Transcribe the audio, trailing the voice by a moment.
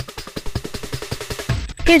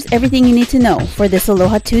Here's everything you need to know for this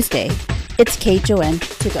Aloha Tuesday. It's KHON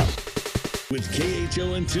to go. With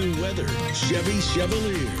KHON2 weather, Chevy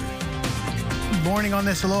Chevalier. Good morning on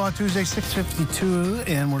this Aloha Tuesday, 6:52,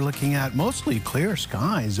 and we're looking at mostly clear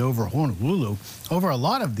skies over Honolulu, over a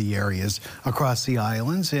lot of the areas across the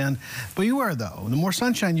islands. But beware though, the more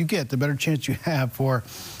sunshine you get, the better chance you have for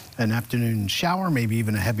an afternoon shower, maybe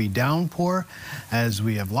even a heavy downpour, as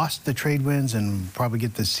we have lost the trade winds and probably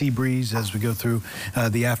get the sea breeze as we go through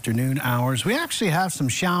the afternoon hours. We actually have some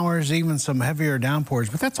showers, even some heavier downpours,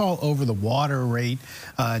 but that's all over the water rate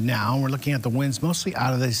now. We're looking at the winds mostly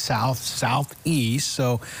out of the southeast.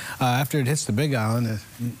 So after it hits the Big Island,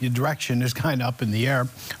 the direction is kind of up in the air,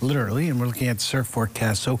 literally, and we're looking at the surf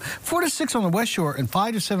forecast. So 4 to 6 on the west shore and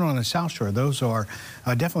 5 to 7 on the south shore. Those are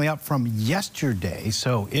definitely up from yesterday.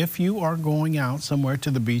 So if you are going out somewhere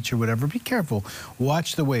to the beach or whatever, be careful.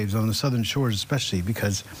 Watch the waves on the southern shores, especially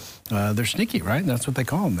because they're sneaky, right? That's what they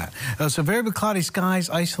call them that. So variable cloudy skies,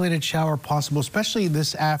 isolated shower possible, especially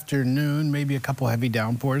this afternoon, maybe a couple heavy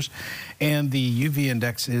downpours. And the UV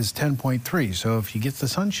index is 10.3. So if you get the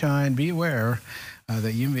sunshine, be aware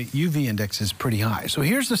the UV index is pretty high. So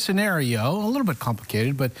here's the scenario, a little bit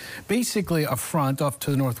complicated, but basically a front off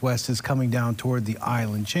to the northwest is coming down toward the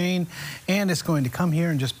island chain, and it's going to come here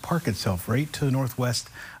and just park itself right to the northwest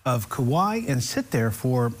of Kauai and sit there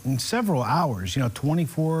for several hours,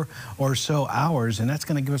 24 or so hours, and that's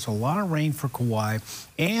going to give us a lot of rain for Kauai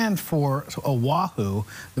and for Oahu.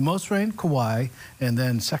 The most rain, Kauai, and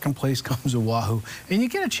then second place comes Oahu. And you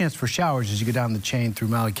get a chance for showers as you go down the chain through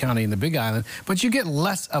Maui County and the Big Island, but you get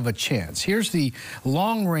less of a chance. Here's the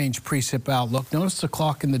long-range precip outlook. Notice the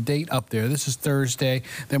clock and the date up there. This is Thursday.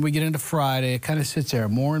 Then we get into Friday. It kind of sits there.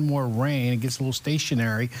 More and more rain. It gets a little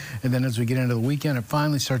stationary. And then as we get into the weekend, it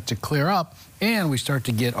finally starts to clear up, and we start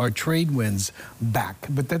to get our trade winds back.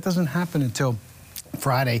 But that doesn't happen until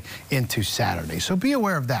Friday into Saturday. So be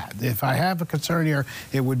aware of that. If I have a concern here,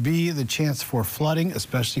 it would be the chance for flooding,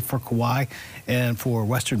 especially for Kauai and for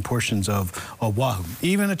western portions of Oahu.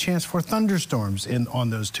 Even a chance for thunderstorms on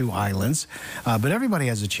those two islands. But everybody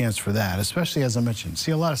has a chance for that, especially as I mentioned.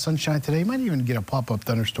 See a lot of sunshine today. You might even get a pop-up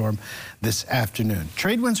thunderstorm this afternoon.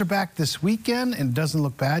 Trade winds are back this weekend, and it doesn't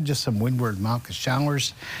look bad. Just some windward mountain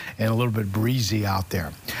showers and a little bit breezy out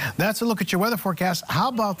there. That's a look at your weather forecast. How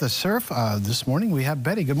about the surf? This morning we have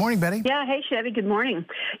Betty. Good morning, Betty. Yeah, hey, Chevy. Good morning.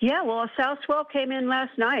 Yeah, well, a south swell came in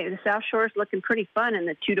last night. The South Shore is looking pretty fun in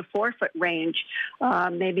the 2 to 4 foot range.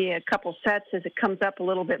 Maybe a couple sets as it comes up a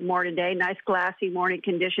little bit more today. Nice glassy morning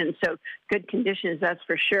conditions, so good conditions, that's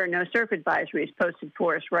for sure. No surf advisory is posted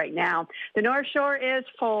for us right now. The North Shore is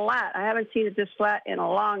flat. I haven't seen it this flat in a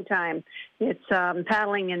long time. It's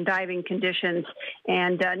paddling and diving conditions.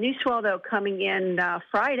 And new swell, though, coming in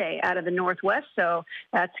Friday out of the northwest, so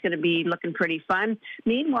that's going to be looking pretty fun.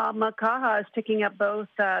 Meanwhile, Makaha is picking up both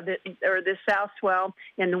the south swell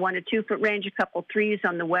in the 1 to 2 foot range, a couple threes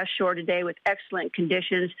on the west shore today with excellent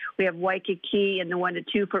conditions. We have Waikiki in the 1 to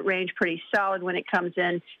 2 foot range, pretty solid when it comes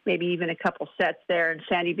in, maybe even a couple sets there. And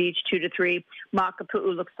Sandy Beach, 2 to 3.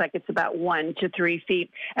 Makapu'u looks like it's about 1 to 3 feet.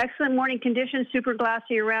 Excellent morning conditions, super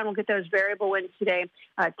glassy around. We'll get those variable winds today,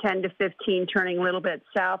 10 to 15, turning a little bit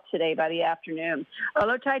south today by the afternoon.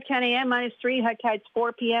 Low tide 10 a.m. -3, high tides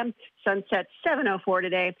 4 p.m. Sunset 7:04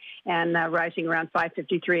 today, and rising around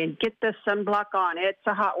 5:53. And get the sunblock on. It's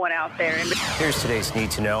a hot one out there. Here's today's Need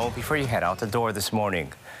to Know before you head out the door this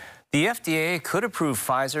morning. The FDA could approve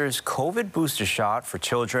Pfizer's COVID booster shot for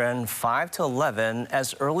children 5 to 11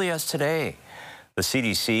 as early as today. The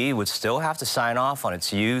CDC would still have to sign off on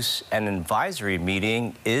its use, and an advisory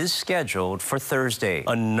meeting is scheduled for Thursday.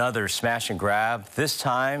 Another smash and grab, this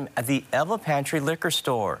time at the Eva Pantry liquor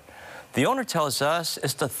store. The owner tells us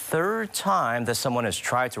it's the 3rd time that someone has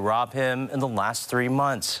tried to rob him in the last 3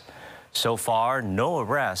 months. So far, no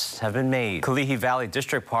arrests have been made. Kalihi Valley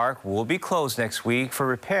District Park will be closed next week for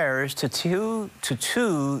repairs to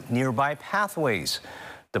two nearby pathways.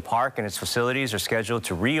 The park and its facilities are scheduled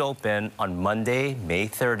to reopen on Monday, May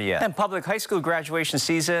 30th. And public high school graduation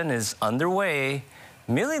season is underway.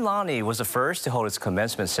 Mililani was the first to hold its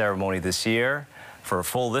commencement ceremony this year. For a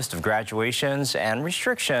full list of graduations and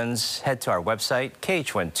restrictions, head to our website,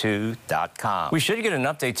 KHON2.com. We should get an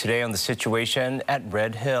update today on the situation at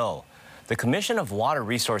Red Hill. The Commission of Water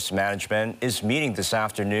Resource Management is meeting this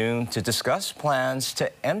afternoon to discuss plans to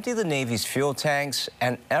empty the Navy's fuel tanks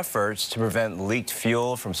and efforts to prevent leaked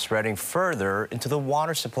fuel from spreading further into the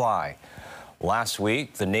water supply. Last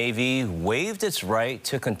week, the Navy waived its right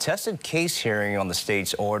to a contested case hearing on the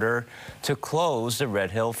state's order to close the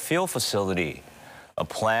Red Hill fuel facility. A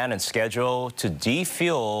plan and schedule to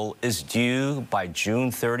defuel is due by June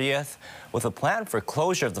 30th, with a plan for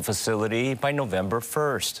closure of the facility by November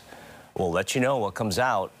 1st. We'll let you know what comes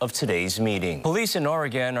out of today's meeting. Police in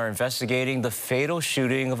Oregon are investigating the fatal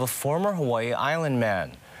shooting of a former Hawaii Island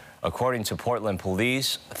man. According to Portland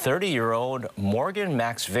police, 30-year-old Morgan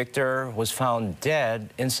Max Victor was found dead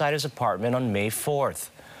inside his apartment on May 4th.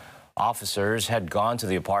 Officers had gone to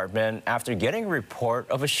the apartment after getting a report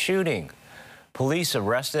of a shooting. Police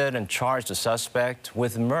arrested and charged the suspect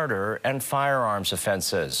with murder and firearms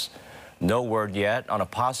offenses. No word yet on a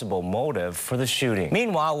possible motive for the shooting.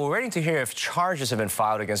 Meanwhile, we're waiting to hear if charges have been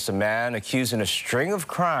filed against a man accused in a string of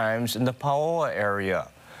crimes in the Paoa area.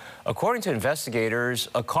 According to investigators,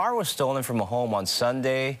 a car was stolen from a home on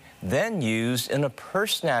Sunday, then used in a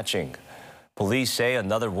purse snatching. Police say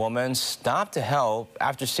another woman stopped to help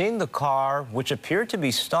after seeing the car, which appeared to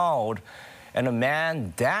be stalled, and a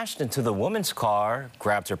man dashed into the woman's car,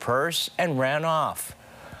 grabbed her purse, and ran off.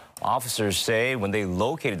 Officers say when they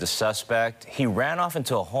located the suspect, he ran off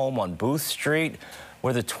into a home on Booth Street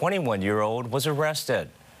where the 21-year-old was arrested.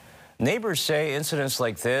 Neighbors say incidents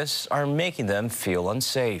like this are making them feel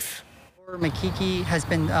unsafe. Makiki has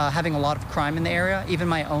been having a lot of crime in the area. Even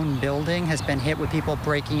my own building has been hit with people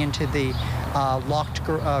breaking into the locked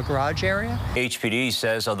garage area. HPD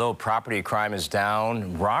says although property crime is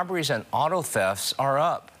down, robberies and auto thefts are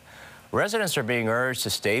up. Residents are being urged to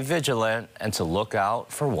stay vigilant and to look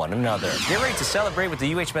out for one another. Get ready to celebrate with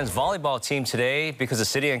the UH men's volleyball team today because the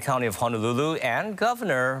City and County of Honolulu and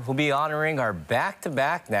Governor will be honoring our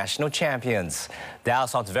back-to-back national champions.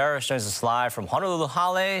 Dallas Ontiveros joins us live from Honolulu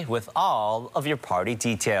Hale with all of your party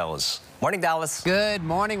details. Morning, Dallas. Good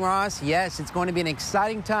morning, Ross. Yes, it's going to be an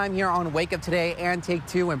exciting time here on Wake Up Today and Take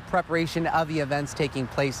Two in preparation of the events taking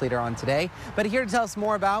place later on today. But here to tell us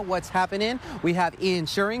more about what's happening, we have Ian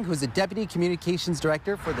Schuring, who's the Deputy Communications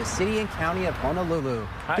Director for the City and County of Honolulu.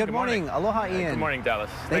 Hi, good morning. Aloha, Ian. Good morning,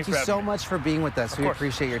 Dallas. Thank you so much for being with us. We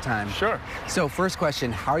appreciate your time. Sure. So first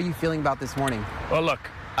question, how are you feeling about this morning? Well, look,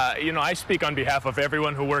 you know, I speak on behalf of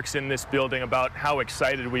everyone who works in this building about how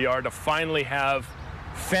excited we are to finally have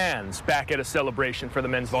fans back at a celebration for the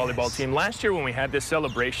men's volleyball team. Last year when we had this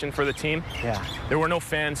celebration for the team, there were no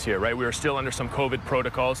fans here, right? We were still under some COVID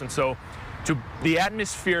protocols, and so to the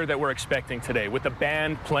atmosphere that we're expecting today with the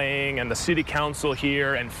band playing and the city council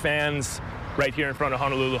here and fans right here in front of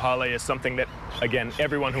Honolulu Hale is something that, again,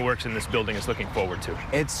 everyone who works in this building is looking forward to.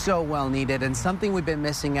 It's so well needed and something we've been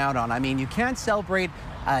missing out on. I mean, you can't celebrate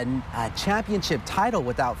a championship title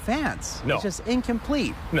without fans. No. It's just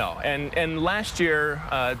incomplete. No, and last year,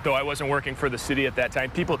 though I wasn't working for the city at that time,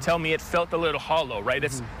 people tell me it felt a little hollow, right?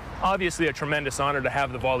 It's obviously a tremendous honor to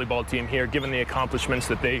have the volleyball team here, given the accomplishments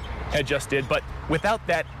that they had just did, but without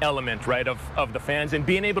that element, right, of the fans and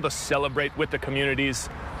being able to celebrate with the communities,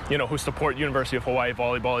 you know, who support University of Hawaii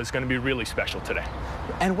volleyball is going to be really special today.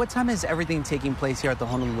 And what time is everything taking place here at the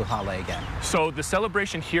Honolulu Hale again? So the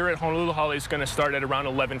celebration here at Honolulu Hale is going to start at around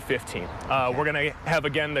 11:15. We're going to have,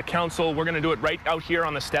 again, the council. We're going to do it right out here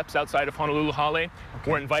on the steps outside of Honolulu Hale.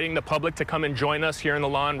 We're inviting the public to come and join us here in the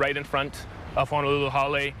lawn right in front of Honolulu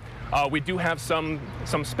Hale. We do have some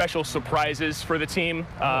special surprises for the team.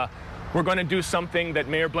 We're going to do something that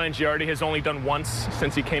Mayor Blangiardi has only done once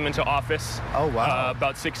since he came into office. Oh, wow.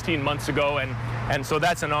 About 16 months ago, and so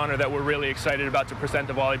that's an honor that we're really excited about to present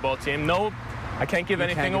the volleyball team. No, I can't give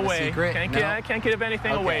anything away. I can't give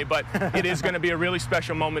anything away, but it is going to be a really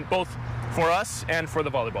special moment, both for us and for the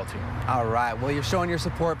volleyball team. All right. Well, you're showing your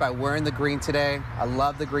support by wearing the green today. I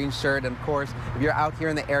love the green shirt. And, of course, if you're out here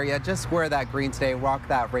in the area, just wear that green today. Rock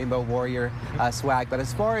that Rainbow Warrior swag. But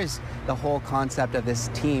as far as the whole concept of this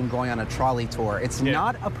team going on a trolley tour, it's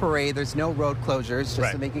not a parade. There's no road closures,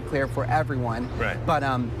 just to make it clear for everyone. But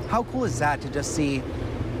how cool is that to just see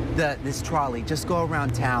this trolley just go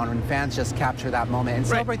around town and fans just capture that moment and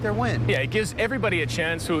celebrate their win? Yeah, it gives everybody a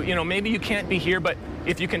chance who, you know, maybe you can't be here, but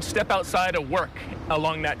if you can step outside of work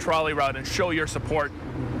along that trolley route and show your support.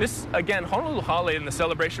 This, again, Honolulu Hale and the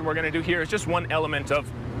celebration we're going to do here is just one element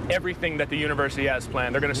of everything that the university has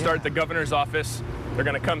planned. They're going to start at the governor's office. They're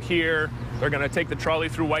going to come here. They're going to take the trolley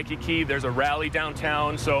through Waikiki. There's a rally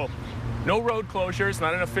downtown. So no road closures,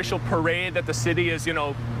 not an official parade that the city is, you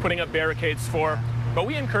know, putting up barricades for. But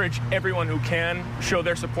we encourage everyone who can show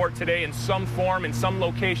their support today in some form, in some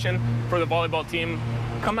location for the volleyball team.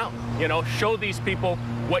 Come out, you know, show these people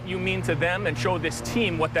what you mean to them and show this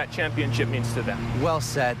team what that championship means to them. Well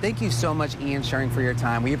said. Thank you so much, Ian, sharing for your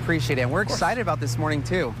time. We appreciate it. And we're excited about this morning,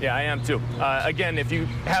 too. Yeah, I am, too. Again, if you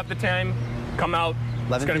have the time, come out.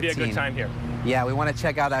 It's going to be a good time here. Yeah, we want to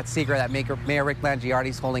check out that secret that Mayor Rick Blangiardi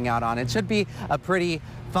is holding out on. It should be a pretty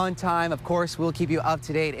fun time. Of course, we'll keep you up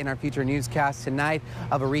to date in our future newscast tonight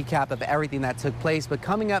of a recap of everything that took place. But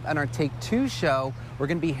coming up on our Take 2 show, we're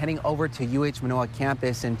going to be heading over to UH Manoa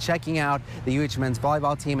campus and checking out the UH men's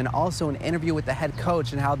volleyball team, and also an interview with the head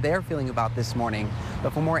coach and how they're feeling about this morning.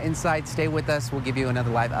 But for more insight, stay with us. We'll give you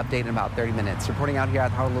another live update in about 30 minutes. Reporting out here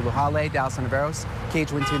at Honolulu Hale, Dallas Navarros,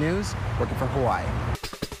 KHON2 News, working for Hawaii.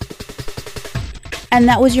 And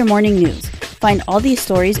that was your morning news. Find all these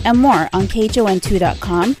stories and more on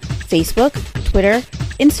KHON2.com, Facebook, Twitter,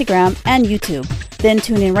 Instagram, and YouTube. Then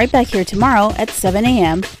tune in right back here tomorrow at 7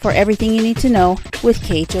 a.m. for everything you need to know with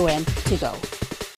KHON to go.